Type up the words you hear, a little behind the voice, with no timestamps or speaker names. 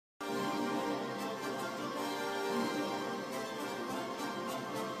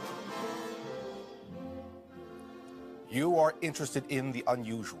You are interested in the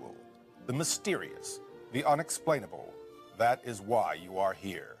unusual, the mysterious, the unexplainable. That is why you are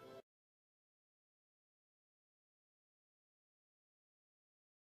here.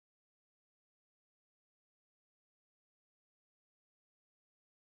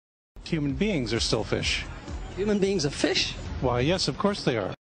 Human beings are still fish. Human beings are fish? Why, yes, of course they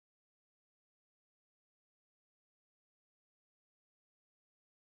are.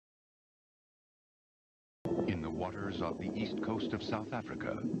 In the waters off the east coast of South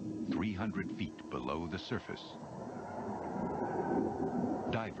Africa, 300 feet below the surface,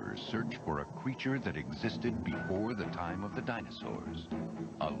 divers search for a creature that existed before the time of the dinosaurs,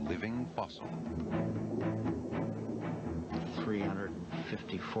 a living fossil.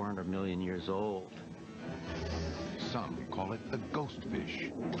 350, 400 million years old. Some call it the ghost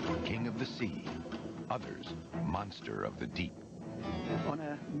fish, king of the sea. Others, monster of the deep. On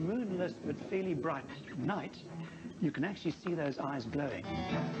a moonless but fairly bright night, you can actually see those eyes glowing.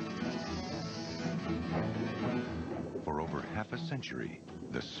 For over half a century,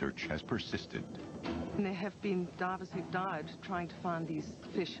 the search has persisted. And there have been divers who've died trying to find these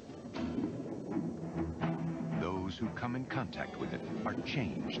fish. Those who come in contact with it are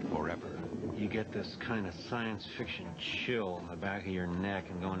changed forever. You get this kind of science fiction chill in the back of your neck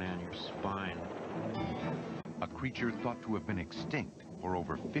and going down your spine. A creature thought to have been extinct for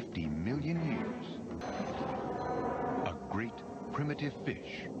over 50 million years. A great primitive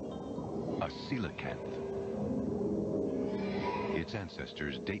fish, a coelacanth. Its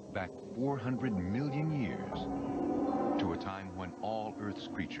ancestors date back 400 million years to a time when all Earth's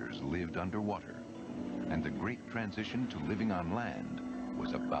creatures lived underwater, and the great transition to living on land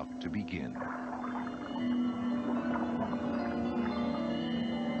was about to begin.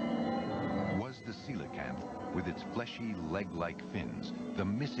 Was the coelacanth, with its fleshy leg-like fins, the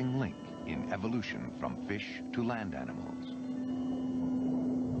missing link in evolution from fish to land animals?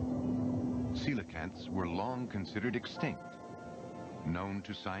 Coelacanths were long considered extinct, known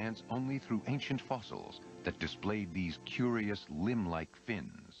to science only through ancient fossils that displayed these curious limb-like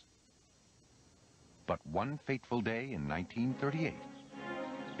fins. But one fateful day in 1938,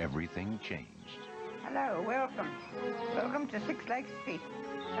 everything changed. Hello, welcome. Welcome to Six Lakes Street.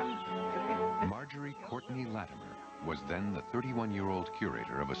 Marjorie Courtney Latimer was then the 31-year-old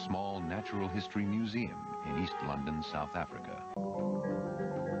curator of a small natural history museum in East London, South Africa.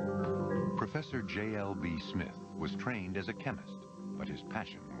 Professor J.L.B. Smith was trained as a chemist, but his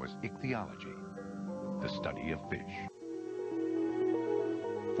passion was ichthyology, the study of fish.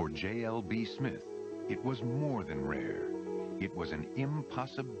 For J.L.B. Smith, it was more than rare. It was an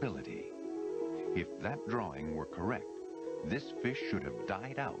impossibility. If that drawing were correct, this fish should have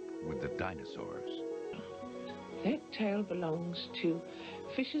died out with the dinosaurs. That tail belongs to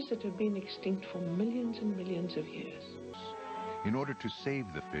fishes that have been extinct for millions and millions of years. In order to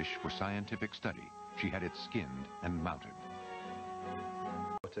save the fish for scientific study, she had it skinned and mounted.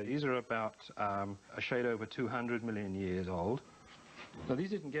 These are about a shade over 200 million years old. Now, these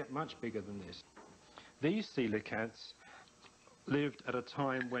didn't get much bigger than this. These coelacanths lived at a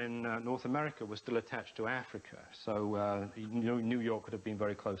time when North America was still attached to Africa. So New York could have been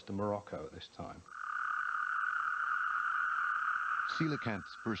very close to Morocco at this time.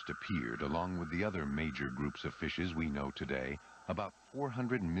 Coelacanths first appeared, along with the other major groups of fishes we know today, about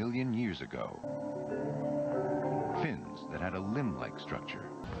 400 million years ago. Fins that had a limb-like structure.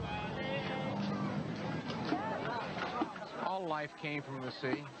 All life came from the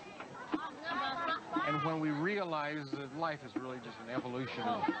sea. And when we realize that life is really just an evolution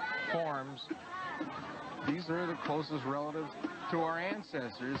of forms, these are the closest relatives to our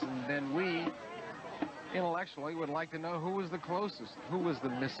ancestors, and then we, intellectually, would like to know who was the closest, who was the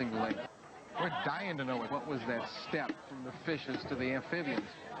missing link. We're dying to know what was that step from the fishes to the amphibians.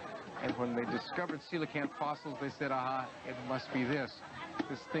 And when they discovered coelacanth fossils, they said, aha, it must be this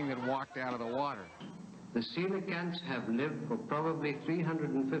thing that walked out of the water. The coelacanths have lived for probably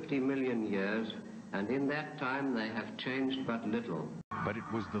 350 million years, and in that time they have changed but little. But it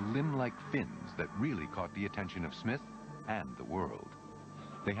was the limb-like fins that really caught the attention of Smith and the world.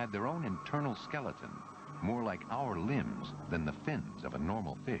 They had their own internal skeleton, more like our limbs than the fins of a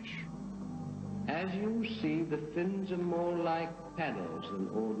normal fish. As you see, the fins are more like paddles than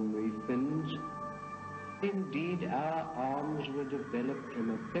ordinary fins. Indeed, our arms were developed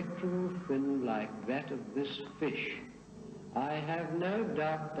from a pectoral fin like that of this fish. I have no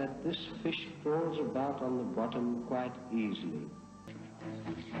doubt that this fish crawls about on the bottom quite easily.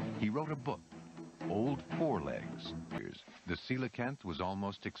 He wrote a book, Old Forelegs. The coelacanth was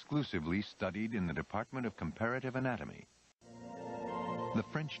almost exclusively studied in the Department of Comparative Anatomy. The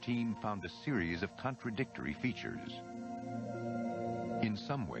French team found a series of contradictory features. In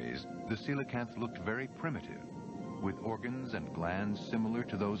some ways, the coelacanth looked very primitive, with organs and glands similar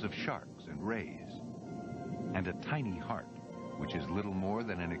to those of sharks and rays, and a tiny heart, which is little more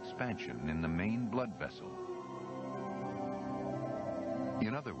than an expansion in the main blood vessel.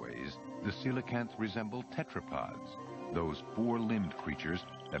 In other ways, the coelacanth resemble tetrapods, those four-limbed creatures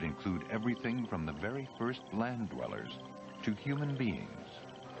that include everything from the very first land dwellers to human beings.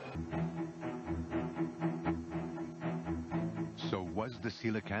 So was the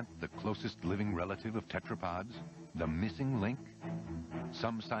coelacanth the closest living relative of tetrapods, the missing link?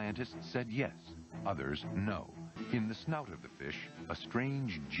 Some scientists said yes, others no. In the snout of the fish, a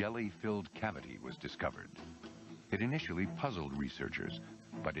strange jelly-filled cavity was discovered. It initially puzzled researchers,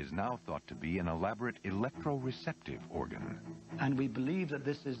 but is now thought to be an elaborate electroreceptive organ. And we believe that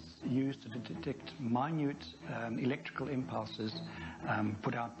this is used to detect minute electrical impulses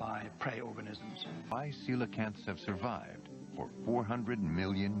put out by prey organisms. Why coelacanths have survived for 400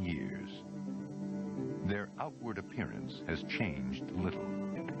 million years. Their outward appearance has changed little.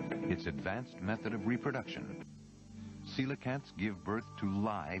 Its advanced method of reproduction. Coelacanths give birth to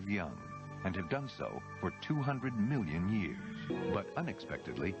live young, and have done so for 200 million years. But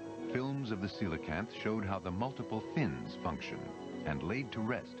unexpectedly, films of the coelacanth showed how the multiple fins function, and laid to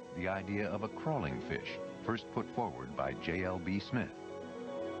rest the idea of a crawling fish, first put forward by J.L.B. Smith.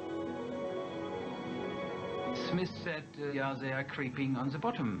 Smith said, yeah, they are creeping on the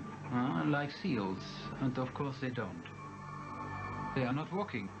bottom, like seals, and of course they don't. They are not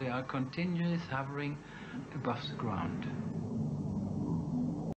walking, they are continuously hovering above the ground.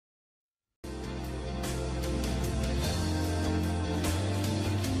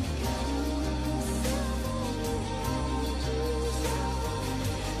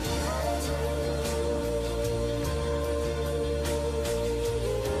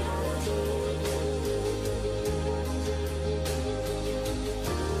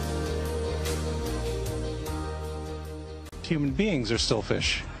 Human beings are still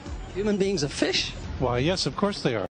fish. Human beings are fish? Why, yes, of course they are.